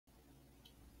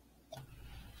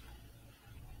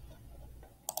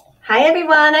Hi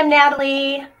everyone, I'm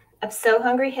Natalie of So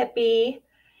Hungry Hippie,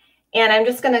 and I'm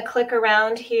just going to click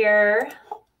around here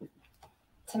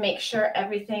to make sure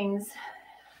everything's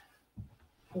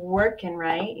working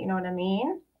right. You know what I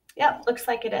mean? Yep, looks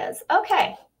like it is.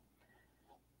 Okay.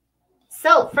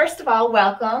 So first of all,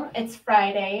 welcome. It's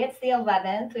Friday. It's the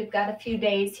 11th. We've got a few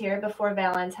days here before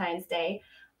Valentine's Day.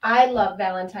 I love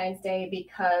Valentine's Day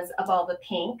because of all the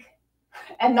pink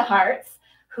and the hearts.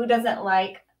 Who doesn't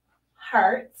like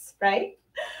hearts, right?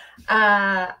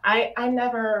 I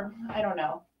don't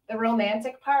know. The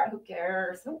romantic part, who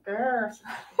cares? Who cares?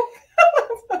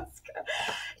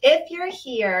 If you're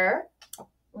here,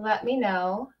 let me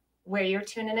know where you're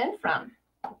tuning in from.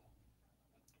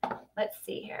 Let's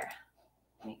see here.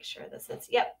 Make sure this is,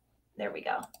 yep, there we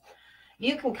go.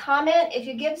 You can comment. If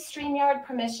you give StreamYard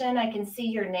permission, I can see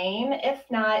your name. If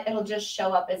not, it'll just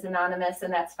show up as anonymous,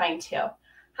 and that's fine too.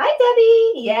 Hi,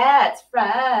 Debbie. Yeah, it's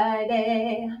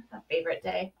Friday. My favorite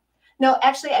day. No,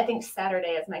 actually, I think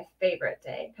Saturday is my favorite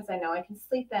day because I know I can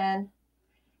sleep in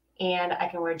and I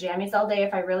can wear jammies all day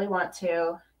if I really want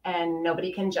to, and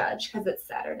nobody can judge because it's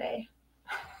Saturday.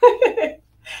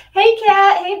 Hey,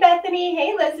 Kat. Hey, Bethany.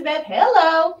 Hey, Elizabeth.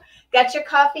 Hello. Got your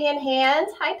coffee in hand.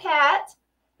 Hi, Pat.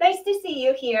 Nice to see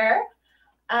you here.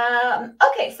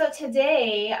 Okay, so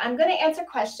today I'm going to answer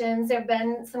questions. There have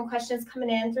been some questions coming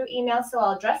in through email, so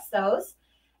I'll address those.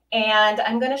 And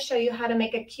I'm going to show you how to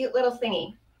make a cute little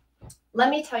thingy. Let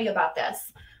me tell you about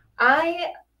this.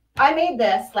 I made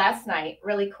this last night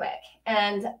really quick,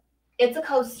 and it's a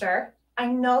coaster. I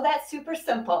know that's super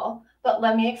simple, but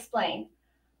let me explain.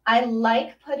 I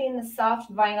like putting the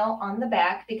soft vinyl on the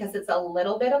back because it's a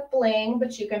little bit of bling,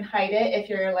 but you can hide it if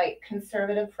your like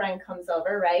conservative friend comes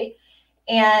over, right?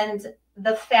 And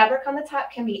the fabric on the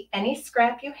top can be any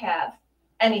scrap you have,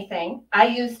 anything. I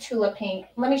use Tula Pink.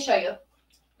 Let me show you.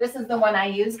 This is the one I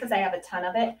use because I have a ton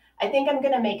of it. I think I'm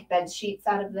going to make bed sheets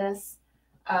out of this.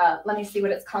 Let me see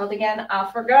what it's called again.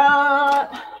 I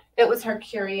forgot. It was her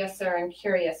Curiouser and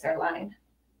Curiouser line.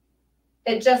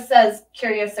 It just says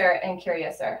Curiouser and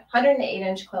Curiouser.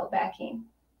 108-inch quilt backing.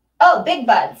 Oh, Big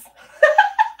Buds.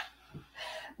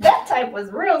 That type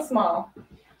was real small.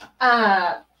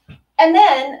 And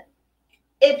then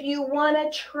if you want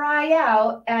to try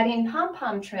out adding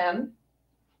pom-pom trim,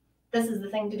 this is the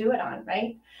thing to do it on,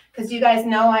 right? Because you guys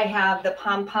know I have the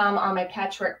pom-pom on my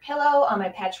patchwork pillow, on my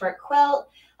patchwork quilt.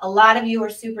 A lot of you are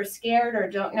super scared or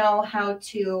don't know how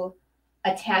to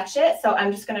attach it. So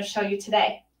I'm just going to show you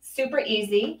today. Super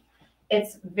easy.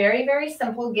 It's very, very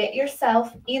simple. Get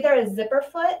yourself either a zipper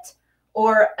foot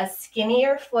or a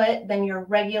skinnier foot than your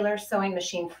regular sewing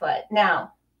machine foot.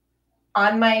 Now,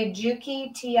 on my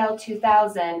Juki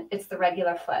TL2000, it's the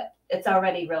regular foot. It's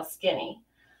already real skinny.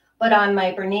 But on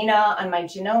my Bernina, on my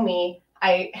Janome,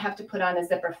 I have to put on a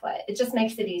zipper foot. It just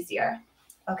makes it easier.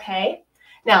 Okay.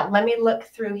 Now, let me look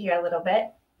through here a little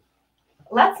bit.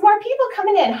 Lots more people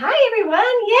coming in. Hi, everyone.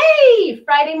 Yay!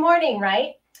 Friday morning,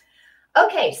 right?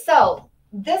 Okay, so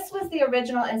this was the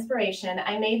original inspiration.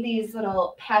 I made these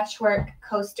little patchwork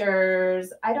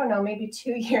coasters, I don't know, maybe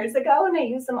 2 years ago, and I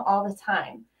use them all the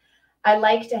time. I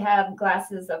like to have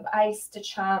glasses of ice to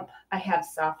chomp. I have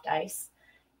soft ice.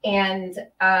 And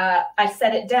I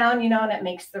set it down, you know, and it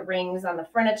makes the rings on the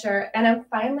furniture. And I'm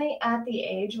finally at the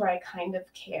age where I kind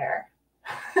of care.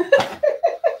 You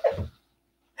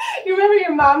remember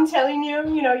your mom telling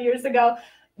you, you know, years ago,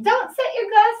 don't set your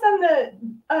glass on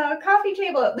the coffee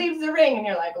table. It leaves a ring. And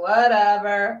you're like,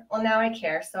 whatever. Well, now I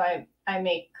care. So I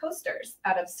make coasters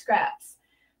out of scraps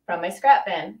from my scrap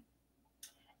bin.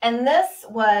 And this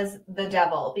was the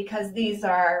devil because these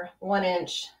are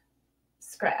 1-inch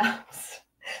scraps.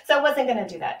 So I wasn't going to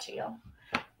do that to you.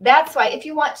 That's why if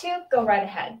you want to, go right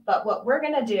ahead. But what we're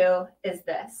going to do is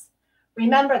this.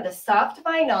 Remember, the soft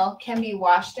vinyl can be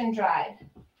washed and dried.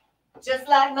 Just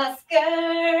like my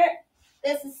skirt.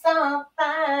 This is soft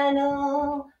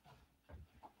vinyl.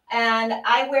 And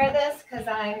I wear this because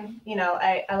I'm, you know,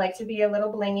 I like to be a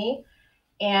little blingy.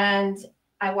 And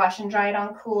I wash and dry it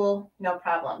on cool, no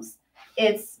problems.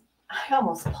 I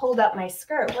almost pulled up my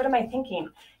skirt. What am I thinking?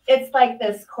 It's like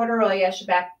this corduroy-ish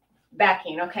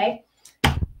backing, okay?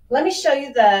 Let me show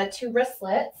you the 2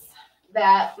 wristlets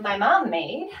that my mom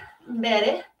made.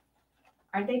 Betty.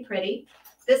 Aren't they pretty?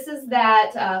 This is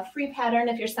that free pattern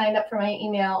if you're signed up for my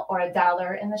email, or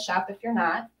 $1 in the shop if you're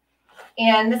not.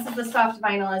 And this is the soft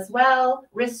vinyl as well.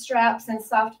 Wrist straps and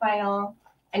soft vinyl.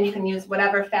 And you can use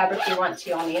whatever fabric you want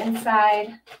to on the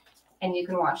inside. And you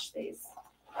can wash these.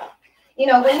 You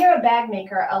know, when you're a bag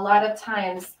maker, a lot of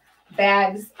times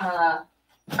bags are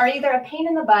either a pain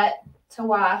in the butt to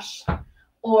wash,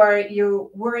 or you're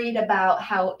worried about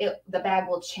how the bag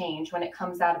will change when it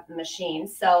comes out of the machine.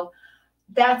 So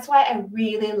that's why I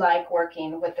really like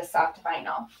working with the soft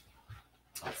vinyl.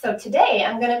 So today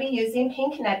I'm going to be using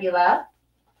Pink Nebula,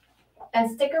 and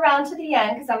stick around to the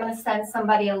end because I'm going to send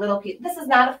somebody a little piece. This is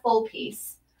not a full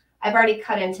piece. I've already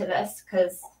cut into this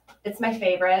because it's my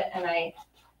favorite, and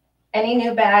any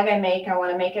new bag I make, I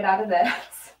want to make it out of this.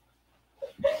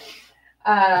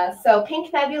 So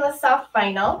Pink Nebula soft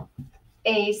vinyl,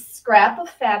 a scrap of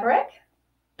fabric,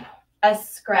 a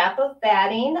scrap of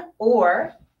batting,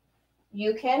 or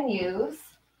you can use,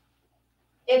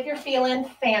 if you're feeling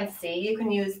fancy, you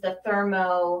can use the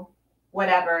thermo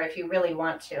whatever if you really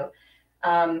want to.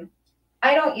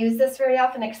 I don't use this very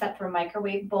often except for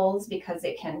microwave bowls because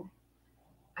it can,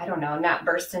 I don't know, not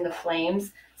burst into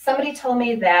flames. Somebody told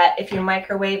me that if you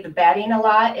microwave the batting a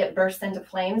lot, it bursts into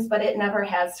flames, but it never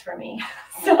has for me.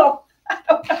 So I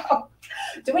don't know.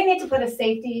 Do we need to put a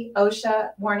safety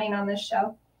OSHA warning on this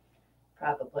show?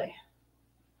 Probably.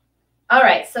 All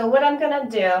right, so what I'm going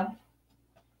to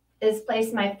do is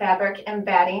place my fabric and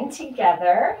batting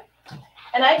together.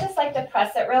 And I just like to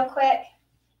press it real quick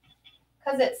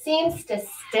because it seems to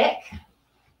stick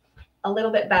a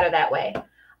little bit better that way.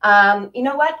 You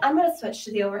know what? I'm going to switch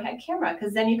to the overhead camera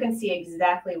because then you can see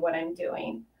exactly what I'm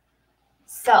doing.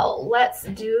 So let's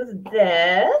do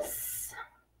this.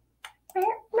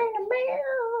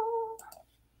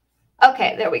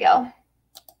 Okay, there we go.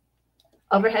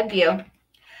 Overhead view.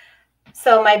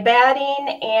 So my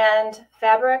batting and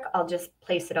fabric, I'll just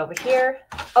place it over here.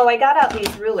 Oh, I got out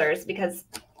these rulers because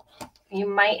you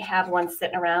might have one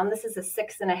sitting around. This is a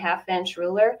 6.5 inch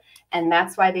ruler, and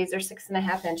that's why these are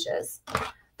 6.5 inches.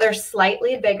 They're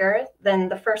slightly bigger than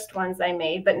the first ones I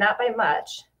made, but not by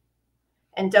much.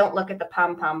 And don't look at the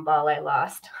pom-pom ball I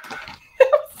lost. That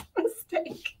was a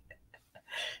mistake.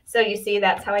 So you see,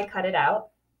 that's how I cut it out.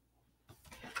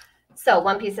 So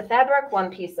one piece of fabric, one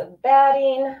piece of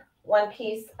batting, one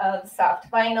piece of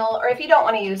soft vinyl, or if you don't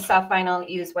want to use soft vinyl,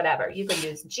 use whatever. You could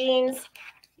use jeans,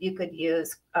 you could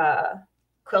use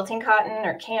quilting cotton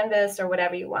or canvas or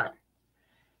whatever you want.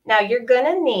 Now you're going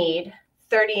to need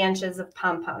 30 inches of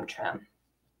pom-pom trim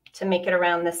to make it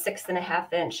around the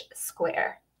 6.5 inch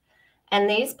square. And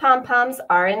these pom-poms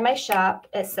are in my shop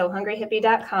at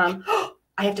SoHungryHippie.com.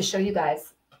 I have to show you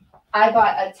guys. I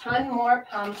bought a ton more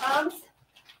pom-poms,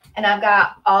 and I've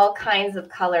got all kinds of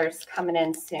colors coming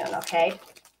in soon, okay?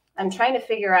 I'm trying to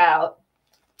figure out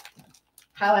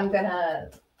how I'm going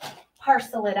to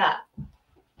parcel it up.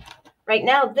 Right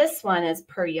now, this one is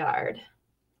per yard.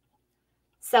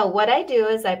 So what I do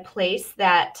is I place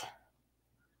that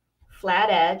flat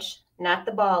edge, not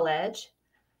the ball edge,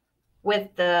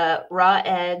 with the raw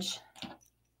edge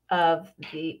of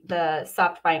the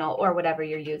soft vinyl or whatever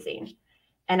you're using.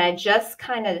 And I just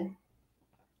kind of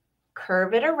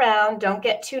curve it around. Don't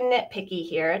get too nitpicky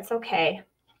here. It's okay.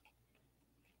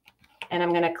 And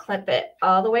I'm going to clip it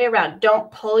all the way around.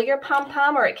 Don't pull your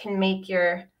pom-pom or it can make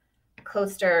your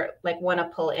coaster like want to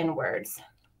pull inwards.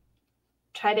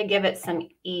 Try to give it some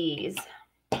ease.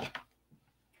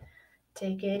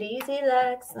 Take it easy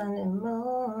like Sunday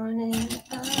morning.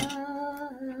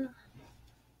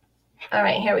 All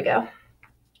right, here we go.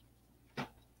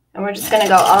 And we're just going to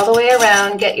go all the way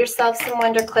around. Get yourself some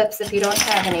Wonder Clips if you don't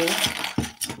have any.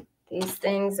 These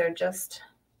things are just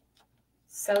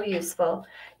so useful.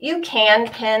 You can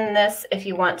pin this if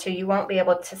you want to. You won't be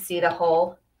able to see the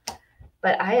hole.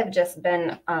 But I have just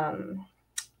been, I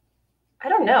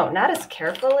don't know, not as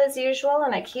careful as usual.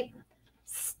 And I keep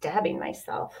stabbing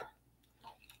myself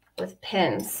with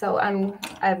pins. So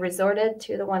I've resorted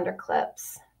to the Wonder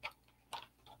Clips.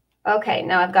 Okay,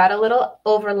 now I've got a little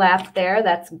overlap there.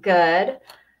 That's good.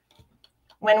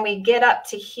 When we get up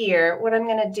to here, what I'm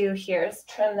going to do here is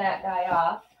trim that guy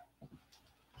off.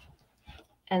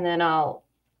 And then I'll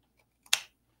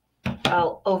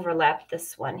overlap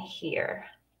this one here.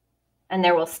 And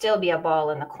there will still be a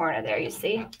ball in the corner there, you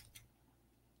see?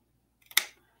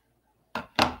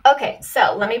 Okay,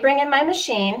 so let me bring in my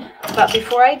machine. But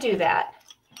before I do that,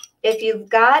 if you've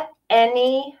got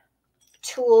any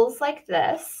tools like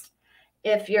this,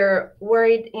 if you're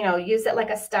worried, you know, use it like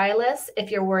a stylus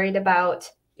if you're worried about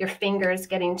your fingers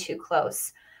getting too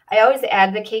close. I always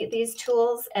advocate these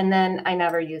tools and then I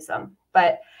never use them.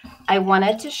 But I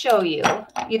wanted to show you,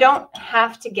 you don't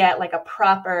have to get like a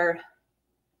proper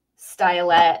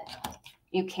stylet.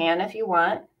 You can if you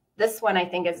want. This one I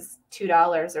think is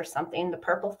 $2 or something, the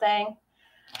purple thing.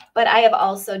 But I have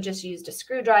also just used a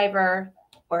screwdriver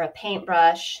or a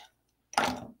paintbrush.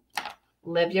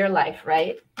 Live your life,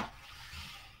 right?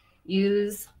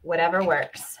 Use whatever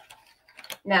works.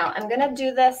 Now I'm going to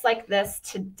do this like this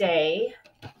today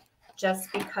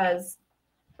just because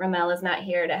Ramel is not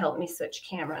here to help me switch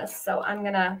cameras. So I'm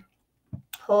gonna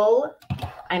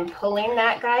I'm pulling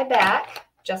that guy back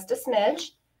just a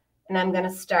smidge, and I'm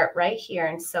gonna start right here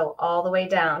and sew all the way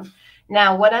down.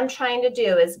 Now what I'm trying to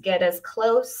do is get as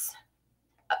close,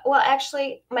 well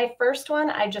actually my first one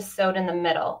I just sewed in the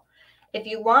middle. If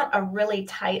you want a really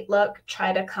tight look,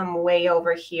 try to come way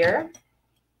over here,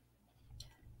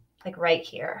 like right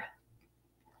here.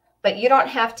 But you don't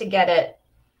have to get it,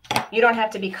 you don't have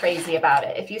to be crazy about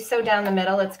it. If you sew down the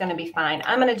middle, it's gonna be fine.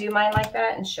 I'm gonna do mine like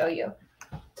that and show you.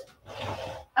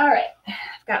 All right,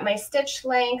 I've got my stitch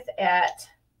length at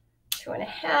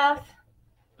 2.5,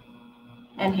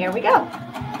 and here we go.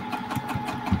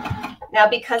 Now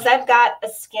because I've got a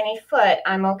skinny foot,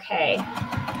 I'm okay.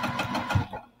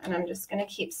 And I'm just gonna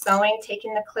keep sewing,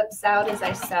 taking the clips out as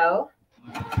I sew.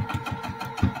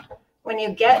 When you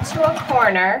get to a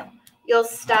corner, you'll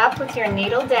stop with your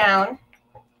needle down,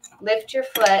 lift your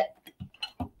foot,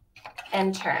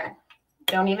 and turn.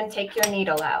 Don't even take your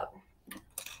needle out.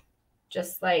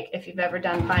 Just like if you've ever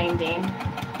done binding.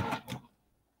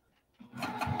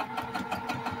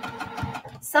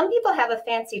 Some people have a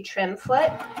fancy trim foot.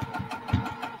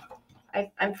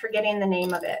 I'm forgetting the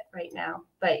name of it right now,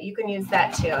 but you can use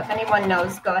that too. If anyone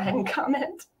knows, go ahead and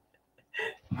comment.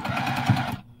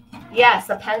 Yes,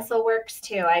 a pencil works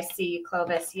too. I see you,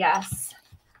 Clovis. Yes,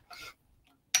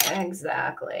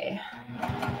 exactly.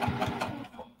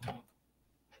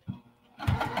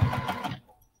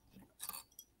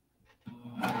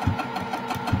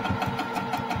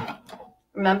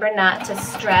 Remember not to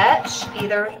stretch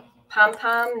either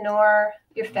pom-pom nor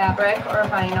your fabric or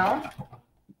vinyl.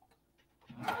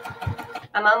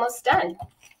 I'm almost done.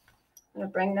 I'm going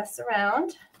to bring this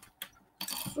around.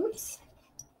 Oops.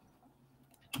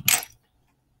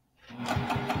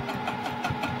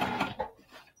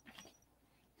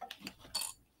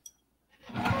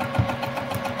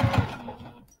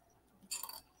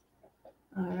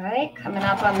 All right, coming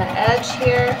up on the edge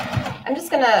here. I'm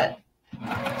just going to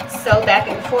sew back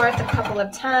and forth a couple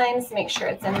of times, make sure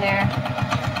it's in there.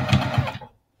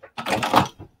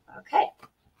 Okay,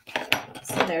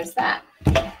 so there's that.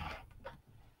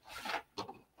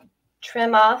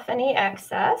 Trim off any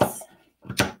excess.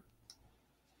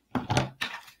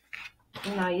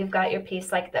 Now you've got your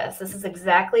piece like this. This is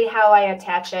exactly how I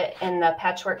attach it in the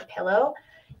patchwork pillow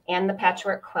and the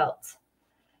patchwork quilt.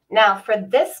 Now for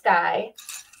this guy,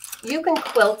 you can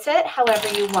quilt it however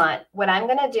you want. What I'm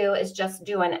going to do is just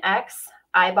do an X,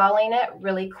 eyeballing it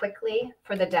really quickly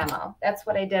for the demo. That's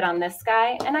what I did on this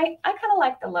guy, and I kind of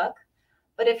like the look.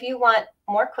 But if you want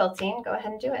more quilting, go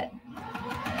ahead and do it.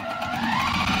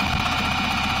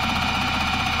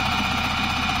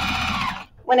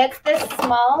 When it's this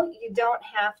small, you don't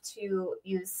have to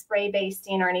use spray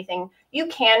basting or anything. You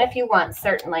can if you want,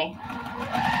 certainly.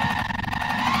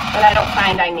 But I don't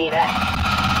find I need it.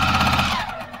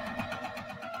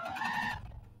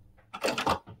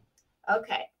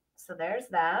 Okay, so there's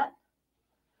that.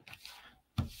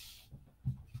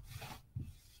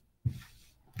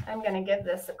 I'm going to give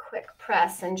this a quick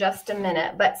press in just a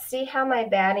minute, but see how my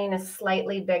batting is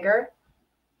slightly bigger?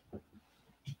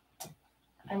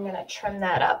 I'm going to trim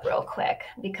that up real quick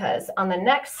because on the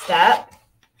next step,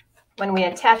 when we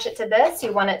attach it to this,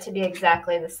 you want it to be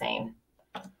exactly the same.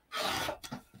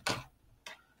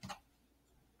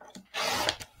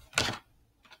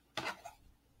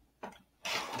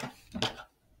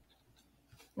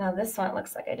 Now this one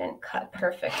looks like I didn't cut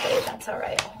perfectly. That's all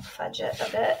right. I'll fudge it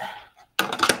a bit.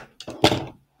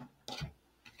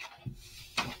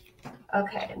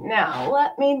 Okay, now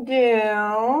let me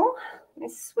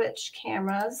switch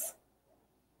cameras.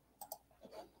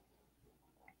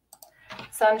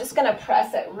 So I'm just going to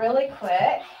press it really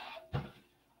quick,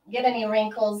 get any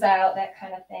wrinkles out, that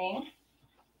kind of thing.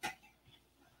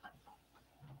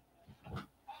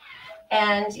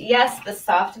 And yes, the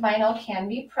soft vinyl can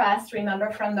be pressed,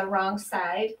 remember, from the wrong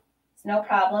side. It's no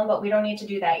problem, but we don't need to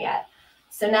do that yet.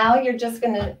 So now you're just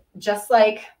going to, just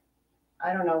like,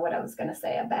 I don't know what I was going to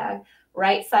say, a bag,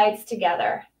 right sides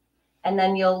together. And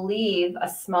then you'll leave a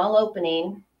small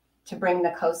opening to bring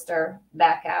the coaster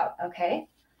back out, okay?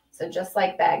 So just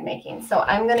like bag making. So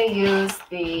I'm going to use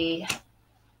the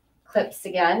clips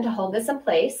again to hold this in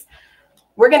place.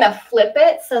 We're going to flip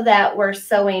it so that we're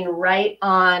sewing right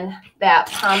on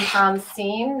that pom-pom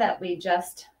seam that we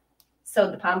just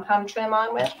sewed the pom-pom trim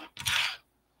on with.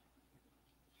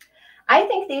 I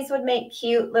think these would make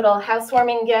cute little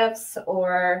housewarming gifts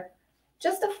or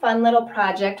just a fun little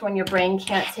project when your brain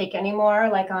can't take anymore,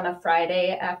 like on a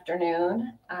Friday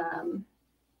afternoon.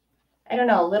 I don't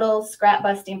know, little scrap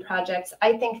busting projects.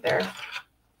 I think they're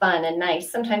fun and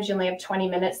nice. Sometimes you only have 20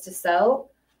 minutes to sew.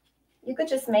 You could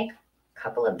just make a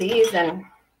couple of these and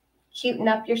cuten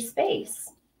up your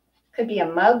space. Could be a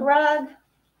mug rug.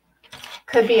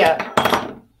 Could be a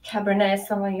Cabernet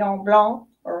Sauvignon Blanc.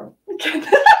 Or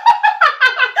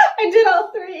I did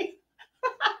all three.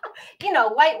 You know,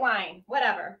 white wine,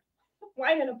 whatever.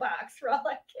 Wine in a box for all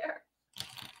I care.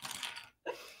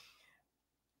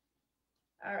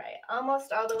 All right,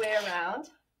 almost all the way around.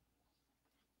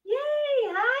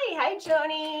 Yay! Hi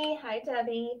Joni. Hi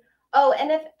Debbie. Oh,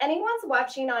 and if anyone's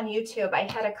watching on YouTube,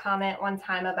 I had a comment one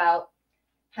time about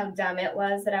how dumb it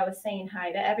was that I was saying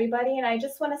hi to everybody, and I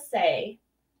just want to say,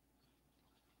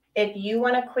 if you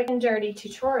want a quick and dirty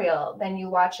tutorial, then you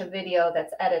watch a video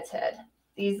that's edited.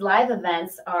 These live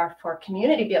events are for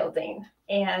community building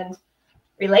and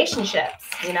relationships,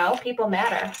 you know, people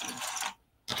matter.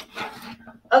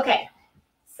 Okay,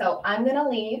 so I'm gonna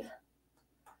leave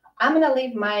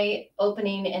my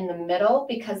opening in the middle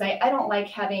because I don't like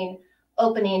having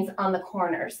openings on the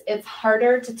corners. It's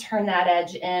harder to turn that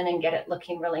edge in and get it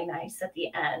looking really nice at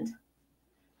the end.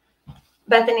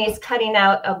 Bethany's cutting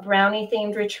out a brownie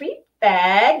themed retreat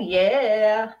bag.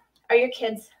 Yeah. Are your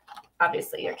kids,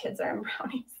 obviously your kids are in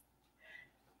brownies.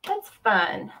 That's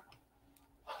fun.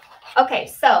 Okay,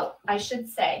 so I should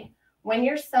say, when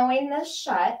you're sewing this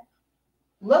shut,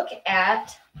 look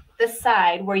at the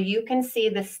side where you can see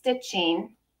the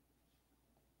stitching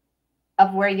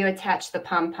of where you attach the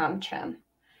pom-pom trim.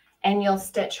 And you'll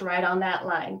stitch right on that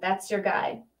line. That's your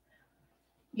guide.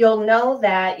 You'll know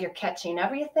that you're catching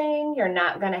everything. You're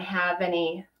not going to have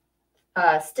any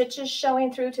stitches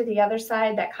showing through to the other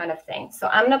side, that kind of thing. So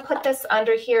I'm going to put this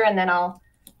under here, and then I'll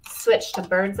switch to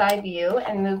bird's eye view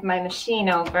and move my machine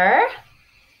over.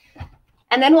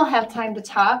 And then we'll have time to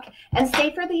talk. And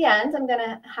stay for the end. I'm going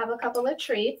to have a couple of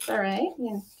treats, all right?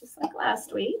 Just like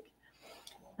last week.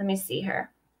 Let me see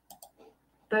here.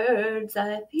 Bird's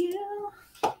eye view.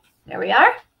 There we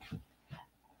are.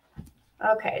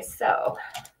 Okay, so,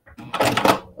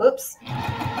 oops.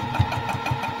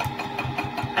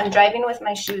 I'm driving with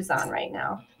my shoes on right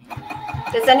now.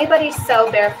 Does anybody sew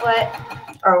barefoot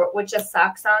or with just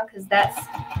socks on? Because that's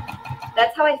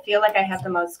how I feel like I have the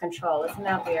most control. Isn't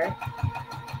that weird?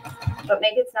 But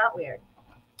maybe it's not weird.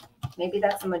 Maybe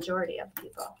that's the majority of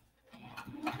people.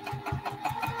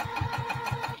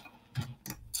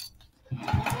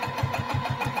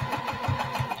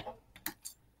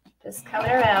 Just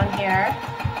coming around here.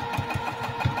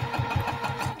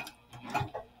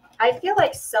 I feel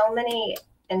like so many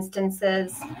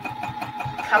instances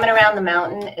coming around the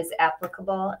mountain is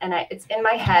applicable, and it's in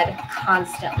my head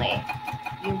constantly.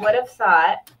 You would have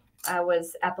thought I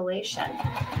was Appalachian.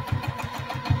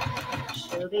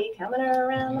 She'll be coming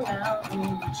around the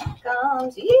mountain when she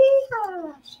comes.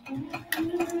 Yeehaw.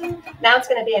 Now it's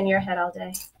going to be in your head all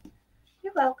day.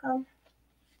 You're welcome.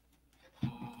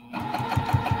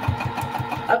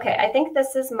 Okay, I think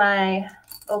this is my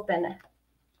open.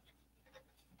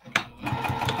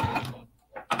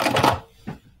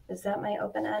 Is that my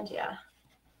open end? Yeah.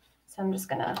 So I'm just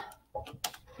gonna.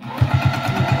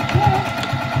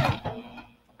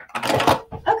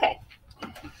 Okay.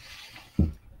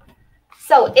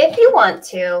 So if you want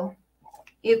to,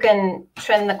 you can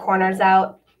trim the corners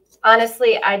out.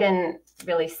 Honestly, I didn't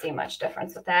really see much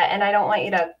difference with that, and I don't want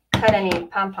you to cut any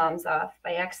pom-poms off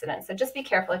by accident. So just be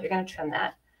careful if you're going to trim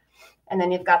that. And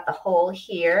then you've got the hole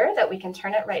here that we can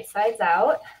turn it right sides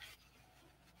out.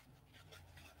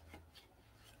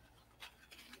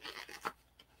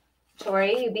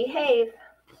 Tori, you behave.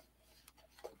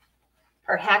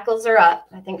 Her hackles are up.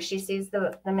 I think she sees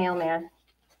the mailman.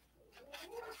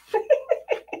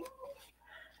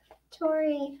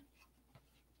 Tori.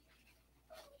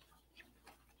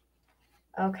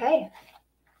 Okay.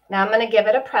 Now I'm going to give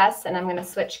it a press, and I'm going to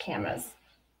switch cameras.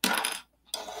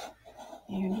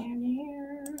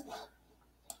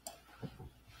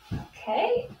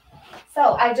 Okay.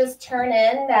 So I just turn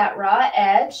in that raw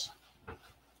edge.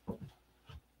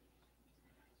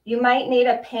 You might need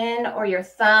a pin or your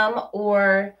thumb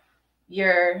or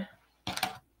your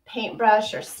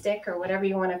paintbrush or stick or whatever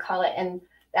you want to call it. And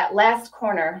that last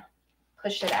corner,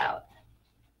 push it out.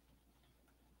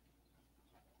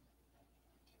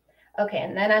 Okay,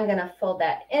 and then I'm going to fold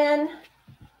that in,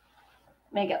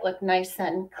 make it look nice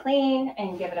and clean,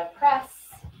 and give it a press.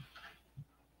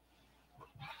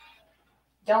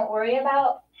 Don't worry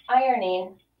about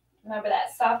ironing. Remember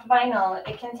that soft vinyl,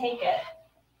 it can take it,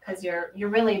 because you're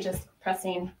really just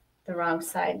pressing the wrong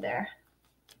side there.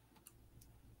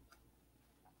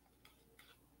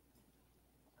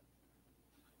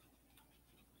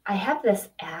 I have this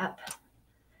app,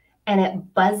 and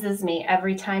it buzzes me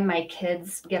every time my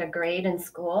kids get a grade in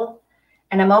school.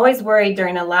 And I'm always worried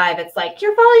during a live, it's like,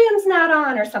 your volume's not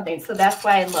on or something. So that's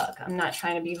why I look. I'm not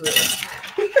trying to be rude.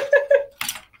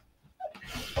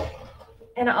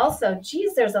 And also,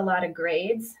 geez, there's a lot of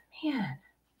grades. Man.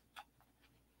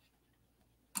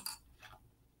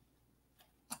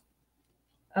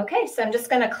 Okay, so I'm just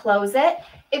going to close it.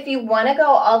 If you want to go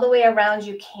all the way around,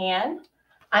 you can.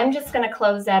 I'm just going to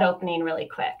close that opening really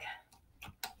quick.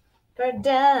 For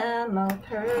demo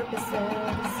purposes.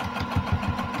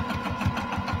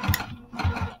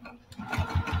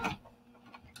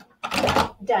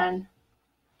 Done.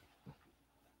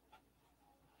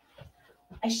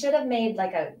 I should have made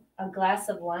like a glass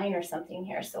of wine or something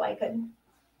here so I could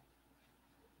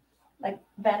like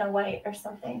Vanna White or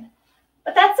something.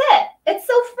 But that's it. It's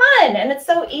so fun and it's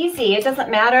so easy. It doesn't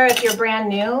matter if you're brand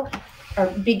new or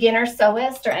beginner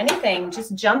sewist or anything.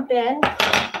 Just jump in,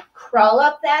 crawl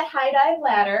up that high dive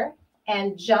ladder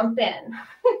and jump in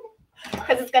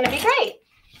because it's going to be great.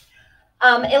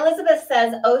 Elizabeth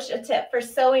says, OSHA tip for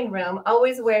sewing room,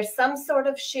 always wear some sort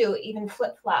of shoe, even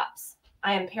flip-flops.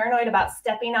 I am paranoid about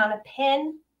stepping on a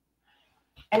pin.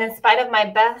 And in spite of my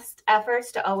best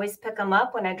efforts to always pick them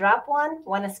up when I drop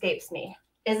one escapes me.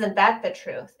 Isn't that the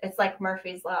truth? It's like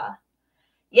Murphy's Law.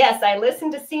 Yes, I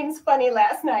listened to Seems Funny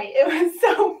last night. It was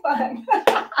so fun.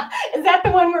 Is that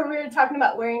the one where we were talking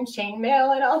about wearing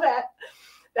chainmail and all that?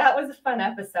 That was a fun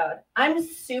episode. I'm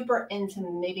super into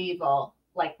medieval,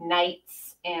 like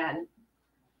knights and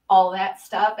all that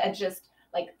stuff. It just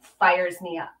like fires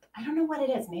me up. I don't know what it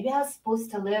is. Maybe I was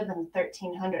supposed to live in the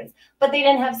 1300s, but they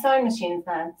didn't have sewing machines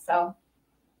then. So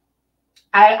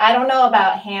I don't know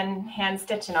about hand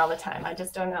stitching all the time. I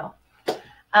just don't know.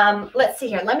 Let's see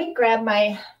here. Let me grab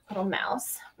my little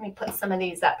mouse. Let me put some of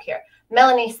these up here.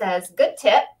 Melanie says, good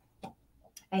tip.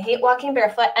 I hate walking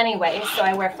barefoot anyway, so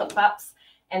I wear flip-flops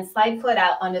and slide foot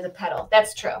out onto the pedal.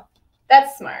 That's true.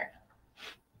 That's smart.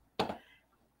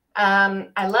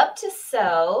 I love to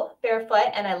sew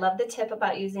barefoot, and I love the tip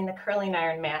about using the curling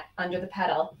iron mat under the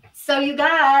pedal. So you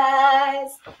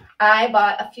guys, I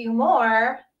bought a few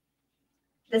more.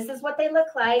 This is what they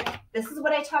look like. This is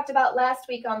what I talked about last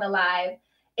week on the live.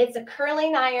 It's a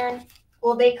curling iron.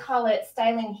 Well, they call it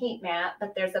styling heat mat,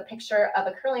 but there's a picture of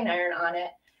a curling iron on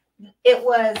it. It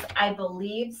was, I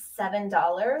believe,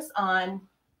 $7 on,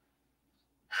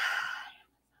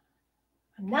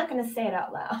 I'm not going to say it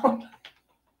out loud.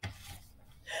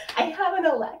 I have an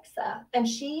Alexa, and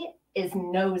she is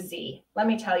nosy. Let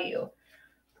me tell you.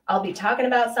 I'll be talking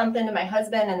about something to my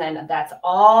husband, and then that's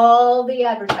all the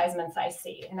advertisements I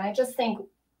see. And I just think,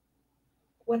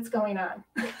 what's going on?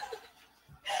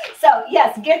 So,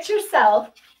 yes, get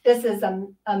yourself. This is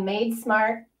a Made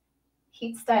Smart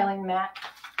heat styling mat.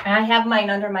 And I have mine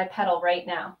under my pedal right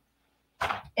now.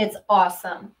 It's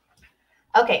awesome.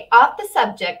 Okay, off the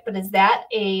subject, but is that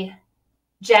a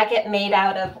jacket made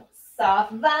out of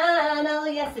soft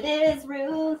vinyl? Yes, it is,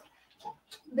 Ruth.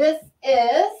 This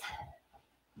is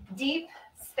Deep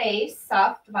Space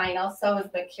soft vinyl. So is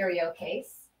the curio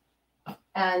case.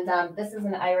 And this is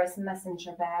an Iris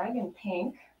messenger bag in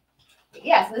pink.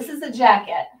 Yes, this is a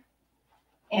jacket.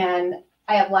 And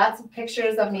I have lots of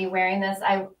pictures of me wearing this.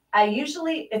 I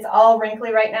usually, it's all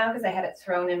wrinkly right now because I had it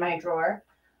thrown in my drawer.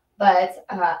 But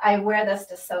I wear this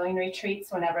to sewing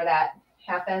retreats whenever that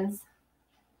happens.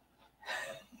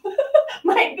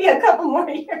 Might be a couple more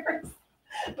years.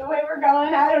 The way we're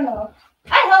going, I don't know.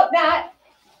 I hope not.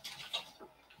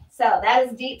 So that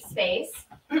is Deep Space.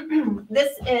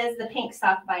 This is the pink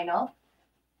soft vinyl.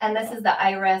 And this is the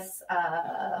Iris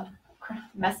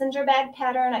messenger bag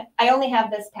pattern. I only have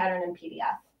this pattern in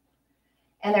PDF.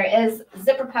 And there is a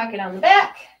zipper pocket on the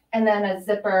back and then a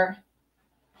zipper,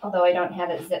 although I don't have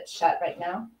it zipped shut right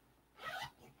now,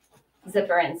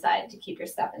 zipper inside to keep your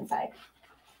stuff inside.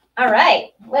 All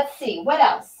right, let's see. What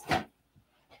else?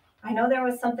 I know there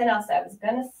was something else I was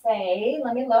going to say.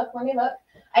 Let me look.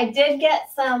 I did get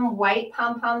some white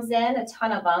pom-poms in, a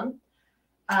ton of them.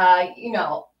 You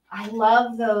know, I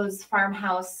love those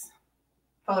farmhouse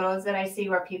photos that I see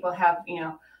where people have, you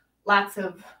know, lots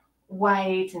of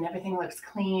white and everything looks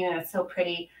clean and it's so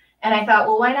pretty. And I thought,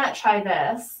 well, why not try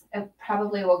this? It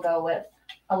probably will go with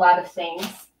a lot of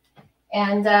things.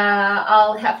 And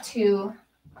I'll have to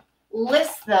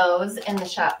list those in the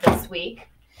shop this week.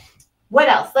 What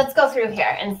else? Let's go through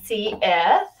here and see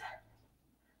if,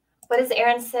 what does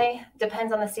Erin say?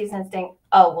 Depends on the season.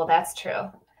 Oh, well, that's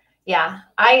true. Yeah,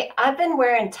 I've been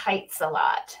wearing tights a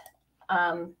lot,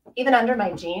 even under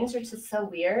my jeans, which is so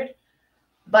weird.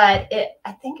 But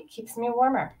I think it keeps me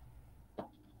warmer.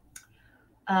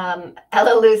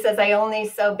 Ella Lou says, I only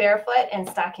sew barefoot and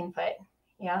stocking foot.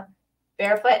 Yeah.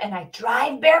 Barefoot, and I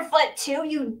drive barefoot too.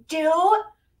 You do?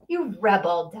 You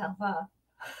rebel, Della.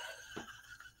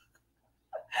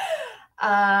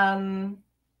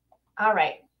 All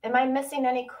right. Am I missing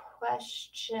any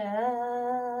questions?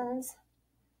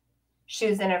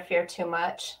 Shoes interfere too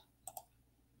much.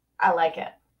 I like it.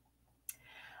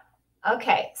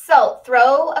 Okay, so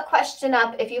throw a question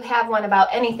up if you have one about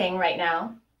anything right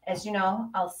now. As you know,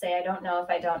 I'll say I don't know if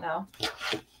I don't know.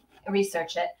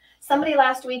 Research it. Somebody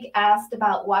last week asked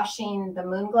about washing the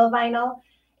Moonglow vinyl,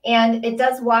 and it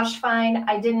does wash fine.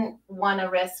 I didn't want to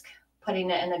risk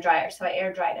putting it in the dryer, so I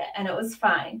air dried it, and it was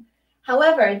fine.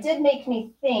 However, it did make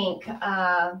me think,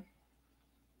 the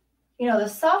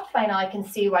soft vinyl, I can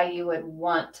see why you would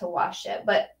want to wash it,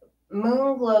 but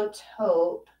Moonglow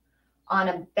taupe on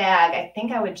a bag, I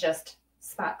think I would just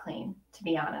spot clean, to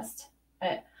be honest.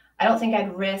 I don't think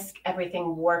I'd risk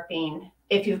everything warping.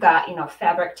 If you've got,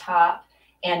 fabric top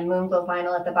and Moonglow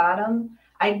vinyl at the bottom,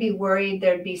 I'd be worried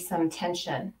there'd be some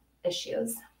tension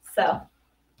issues. So,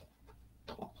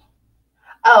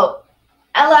 oh,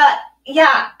 Ella,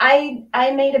 yeah,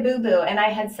 I made a boo-boo and I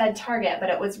had said Target, but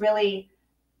it was really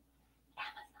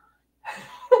Amazon.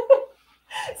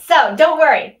 So don't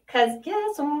worry, because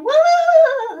guess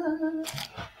what?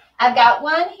 I've got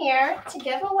one here to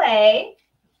give away.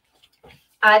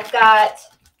 I've got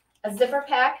a zipper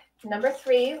pack, number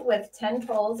 3 with 10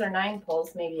 pulls or 9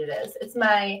 pulls, maybe it is. It's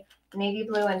my navy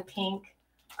blue and pink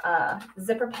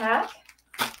zipper pack.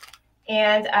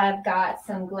 And I've got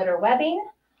some glitter webbing.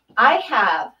 I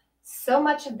have so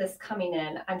much of this coming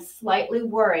in, I'm slightly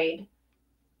worried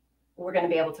we're going to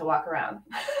be able to walk around.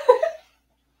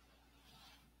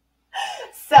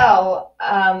 So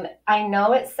I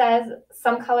know it says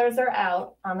some colors are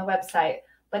out on the website,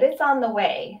 but it's on the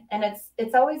way. And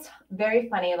it's always very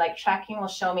funny. Like tracking will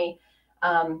show me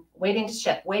waiting to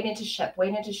ship, waiting to ship,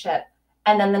 waiting to ship.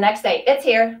 And then the next day, it's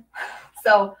here.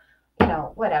 So,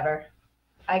 whatever.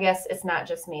 I guess it's not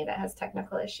just me that has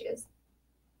technical issues.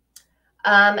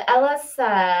 Ella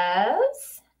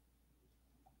says,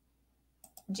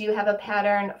 do you have a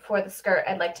pattern for the skirt?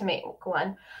 I'd like to make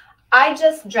one. I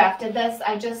just drafted this.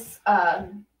 I just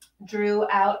drew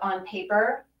out on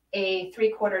paper a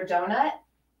 3/4 donut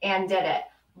and did it.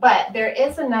 But there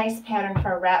is a nice pattern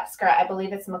for a wrap skirt. I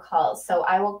believe it's McCall's. So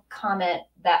I will comment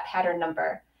that pattern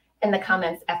number in the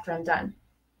comments after I'm done.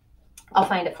 I'll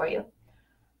find it for you.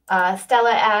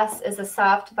 Stella asks, is a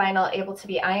soft vinyl able to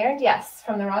be ironed? Yes,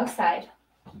 from the wrong side.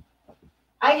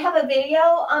 I have a video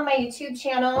on my YouTube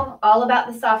channel all about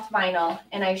the soft vinyl,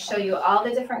 and I show you all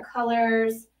the different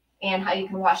colors and how you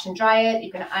can wash and dry it.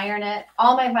 You can iron it.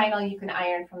 All my vinyl you can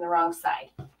iron from the wrong side,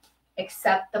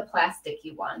 except the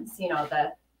plasticky ones,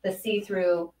 the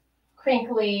see-through,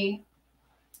 crinkly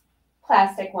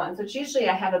plastic ones, which usually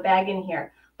I have a bag in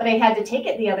here. But I had to take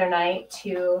it the other night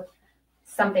to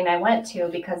something I went to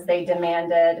because they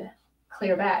demanded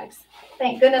clear bags.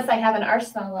 Thank goodness I have an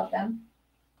arsenal of them.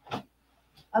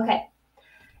 Okay.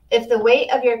 If the weight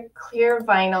of your clear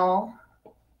vinyl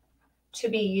to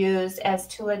be used as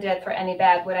Tula did for any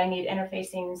bag, would I need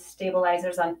interfacing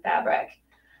stabilizers on fabric?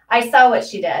 I saw what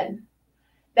she did.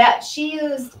 That she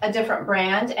used a different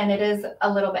brand and it is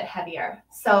a little bit heavier.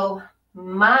 So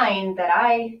mine that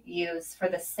I use for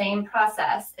the same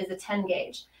process is a 10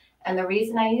 gauge. And the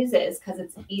reason I use it is because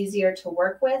it's easier to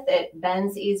work with. It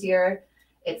bends easier.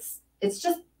 It's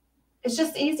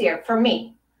just easier for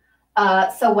me.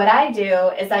 So what I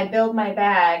do is I build my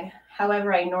bag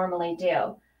however I normally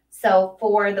do. So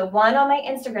for the one on my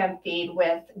Instagram feed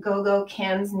with Go-Go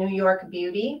Kim's New York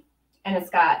Beauty, and it's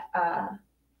got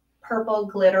purple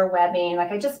glitter webbing,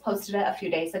 like I just posted it a few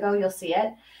days ago, you'll see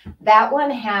it. That one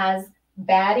has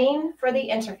batting for the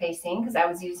interfacing because I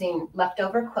was using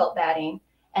leftover quilt batting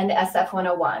and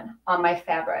SF101 on my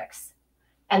fabrics.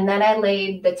 And then I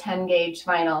laid the 10 gauge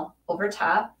vinyl over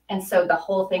top and sewed the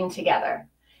whole thing together.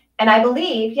 And I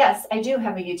believe, yes, I do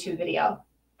have a YouTube video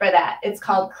for that. It's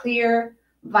called Clear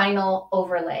Vinyl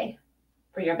Overlay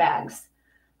for your bags.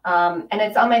 And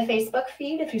it's on my Facebook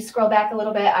feed. If you scroll back a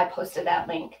little bit, I posted that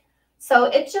link. So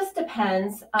it just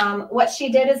depends. What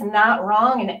she did is not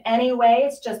wrong in any way.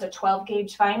 It's just a 12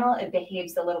 gauge vinyl. It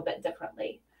behaves a little bit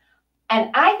differently. And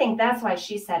I think that's why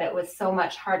she said it was so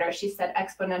much harder. She said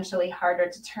exponentially harder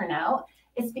to turn out.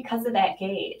 It's because of that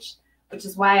gauge, which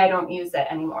is why I don't use it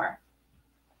anymore.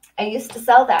 I used to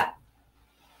sell that.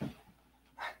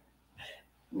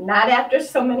 Not after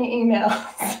so many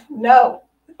emails. No.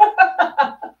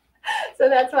 So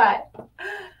that's why.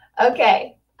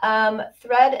 Okay.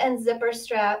 Thread and zipper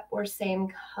strap were same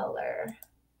color.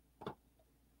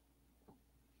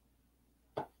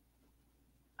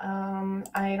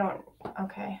 I don't,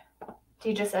 okay.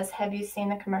 Deidre says, have you seen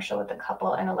the commercial with the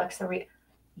couple and Alexa Reed?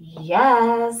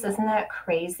 Yes. Isn't that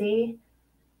crazy?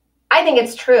 I think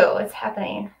it's true. It's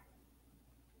happening.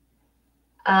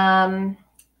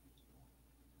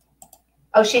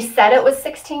 Oh, she said it was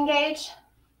 16 gauge.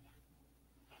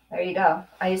 There you go.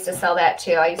 I used to sell that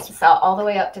too. I used to sell all the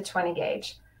way up to 20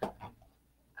 gauge.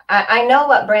 I know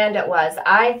what brand it was.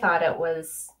 I thought it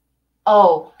was,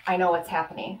 oh, I know what's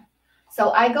happening.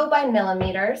 So I go by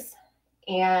millimeters,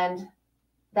 and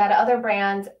that other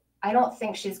brand, I don't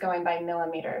think she's going by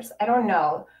millimeters. I don't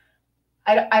know.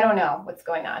 I don't know what's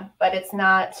going on, but it's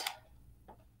not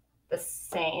the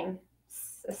same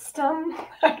system.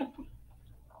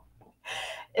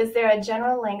 Is there a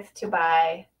general length to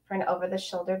buy for an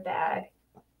over-the-shoulder bag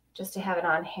just to have it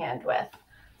on hand with?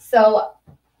 So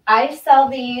I sell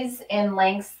these in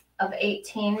lengths of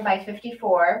 18 by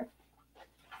 54,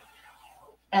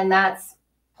 and that's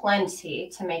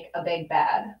plenty to make a big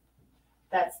bag.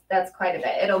 That's quite a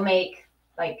bit. It'll make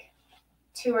like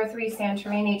 2 or 3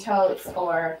 Santorini totes,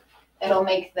 or it'll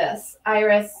make this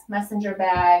Iris messenger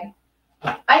bag.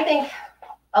 I think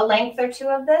a length or 2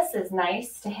 of this is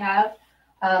nice to have.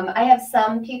 I have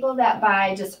some people that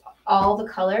buy just all the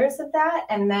colors of that,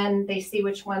 and then they see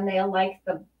which one they'll like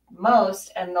the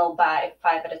most, and they'll buy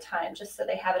 5 at a time just so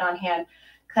they have it on hand,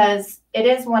 because it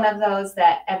is one of those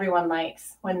that everyone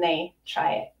likes when they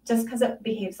try it, just because it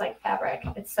behaves like fabric.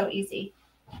 It's so easy.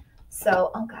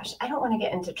 So, oh gosh, I don't want to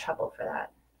get into trouble for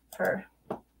that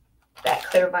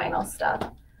clear vinyl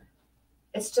stuff.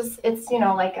 It's you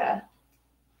know, like a,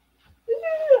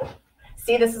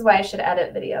 see, this is why I should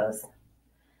edit videos.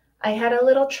 I had a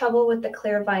little trouble with the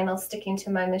clear vinyl sticking to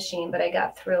my machine, but I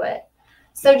got through it.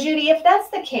 So Judy, if that's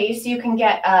the case, you can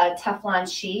get a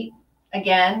Teflon sheet.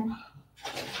 Again,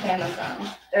 Amazon.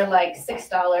 They're like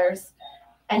 $6.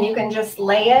 And you can just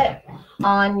lay it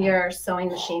on your sewing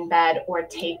machine bed or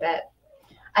tape it.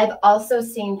 I've also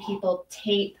seen people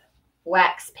tape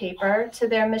wax paper to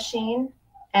their machine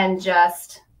and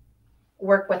just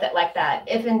work with it like that,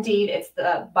 if indeed it's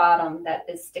the bottom that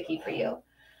is sticky for you.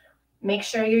 Make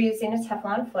sure you're using a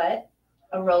Teflon foot.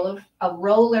 A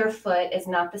roller foot is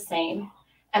not the same.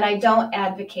 And I don't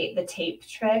advocate the tape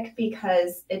trick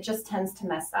because it just tends to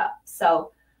mess up.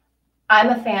 So I'm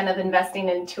a fan of investing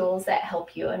in tools that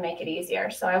help you and make it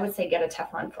easier. So I would say get a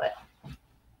Teflon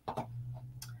foot.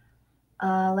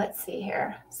 Let's see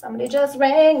here. Somebody just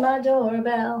rang my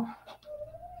doorbell.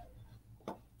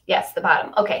 Yes, the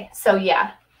bottom. Okay, so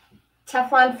yeah,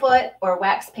 Teflon foot or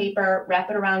wax paper, wrap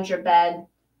it around your bed,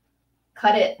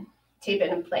 cut it, tape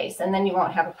it in place, and then you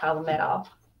won't have a problem at all.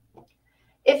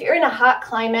 If you're in a hot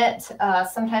climate,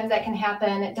 sometimes that can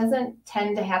happen. It doesn't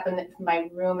tend to happen if my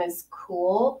room is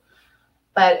cool,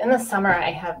 but in the summer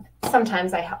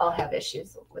sometimes I'll have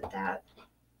issues with that.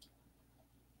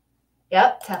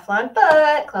 Yep, Teflon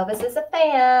foot. Clovis is a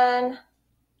fan.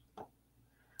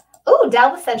 Oh,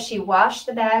 Delva said she washed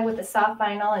the bag with the soft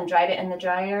vinyl and dried it in the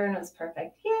dryer, and it was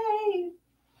perfect. Yay!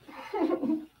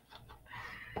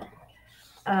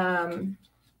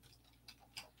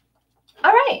 All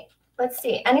right, let's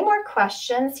see. Any more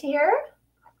questions here?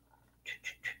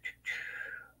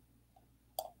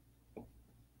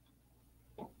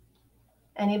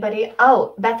 Anybody?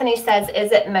 Oh, Bethany says,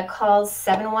 is it McCall's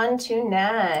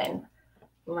 7129?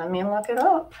 Let me look it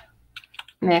up.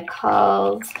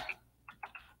 McCall's.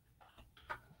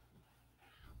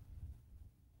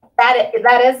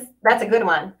 That's a good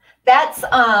one. That's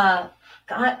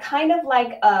kind of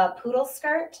like a poodle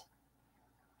skirt.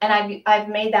 And I've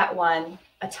made that one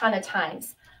a ton of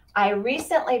times. I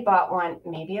recently bought one,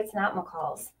 maybe it's not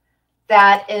McCall's,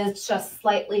 that is just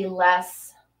slightly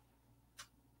less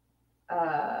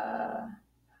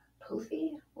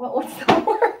poofy. What's the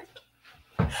word?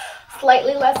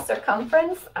 Slightly less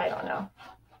circumference. I don't know.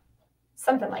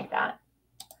 Something like that.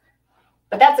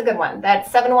 But that's a good one. That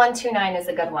 7129 is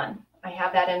a good one. I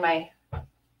have that in my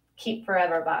Keep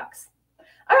Forever box.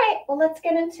 All right, well, let's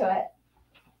get into it.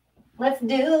 Let's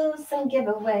do some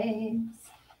giveaways.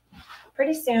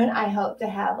 Pretty soon, I hope to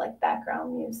have like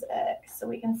background music so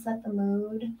we can set the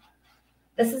mood.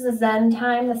 This is a Zen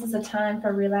time. This is a time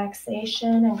for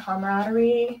relaxation and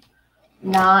camaraderie,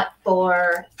 not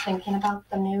for thinking about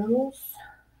the news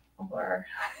or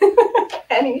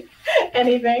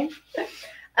anything.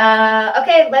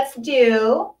 Okay, let's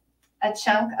do a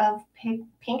chunk of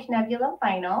pink nebula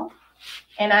vinyl,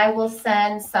 and I will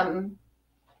send some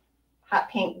hot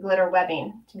pink glitter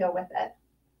webbing to go with it.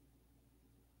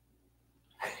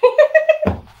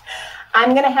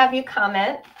 I'm going to have you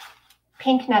comment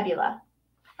pink nebula,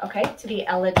 okay, to be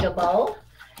eligible.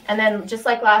 And then just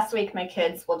like last week, my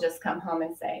kids will just come home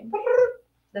and say,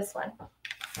 this one.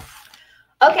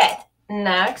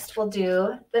 next we'll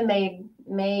do the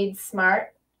Made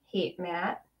Smart heat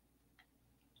mat.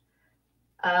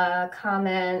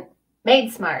 Comment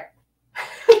Made Smart.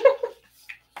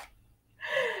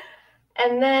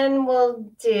 And then we'll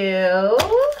do,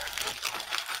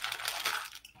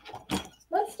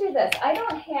 let's do this. I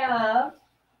don't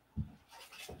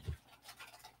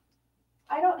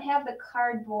have the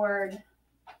cardboard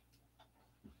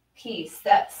piece.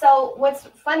 So what's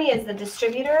funny is the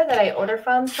distributor that I order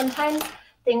from, sometimes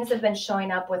things have been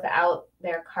showing up without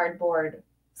their cardboard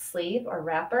sleeve or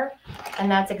wrapper,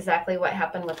 and that's exactly what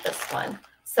happened with this one.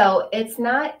 So it's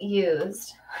not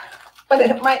used, but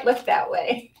it might look that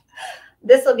way.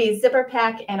 This will be zipper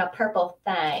pack and a purple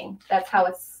thang. That's how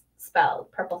it's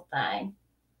spelled, purple thang.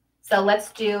 So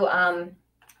let's do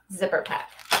zipper pack.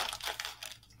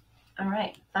 All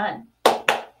right, fun.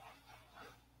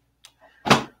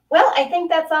 Well, I think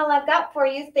that's all I've got for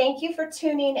you. Thank you for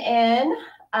tuning in.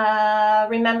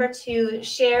 Remember to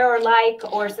share or like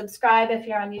or subscribe if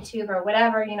you're on YouTube or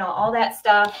whatever, you know, all that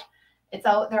stuff.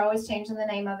 They're always changing the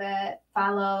name of it.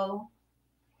 Follow,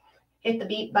 hit the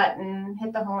beep button,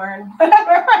 hit the horn,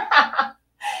 whatever.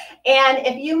 And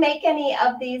if you make any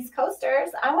of these coasters,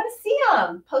 I want to see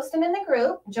them. Post them in the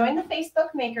group. Join the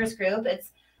Facebook Makers group.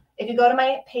 If you go to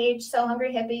my page, So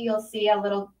Hungry Hippie, you'll see a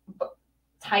little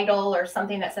title or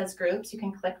something that says groups. You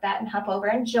can click that and hop over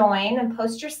and join and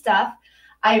post your stuff.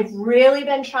 I've really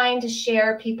been trying to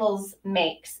share people's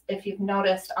makes, if you've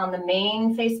noticed, on the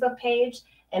main Facebook page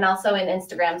and also in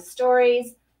Instagram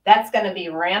stories. That's going to be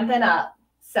ramping up.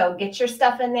 So get your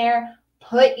stuff in there.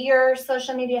 Put your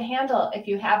social media handle if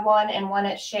you have one and want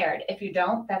it shared. If you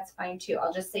don't, that's fine too.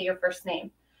 I'll just say your first name.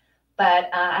 But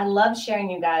I love sharing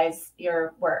you guys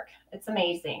your work. It's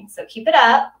amazing. So keep it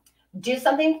up. Do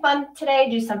something fun today.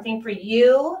 Do something for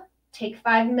you. Take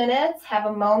 5 minutes. Have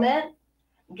a moment.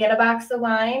 Get a box of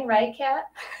wine. Right, Kat?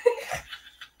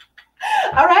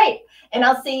 All right. And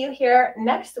I'll see you here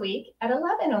next week at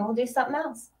 11 and we'll do something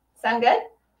else. Sound good?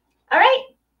 All right.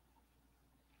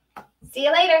 See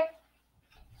you later.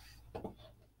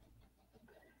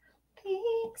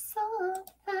 Pink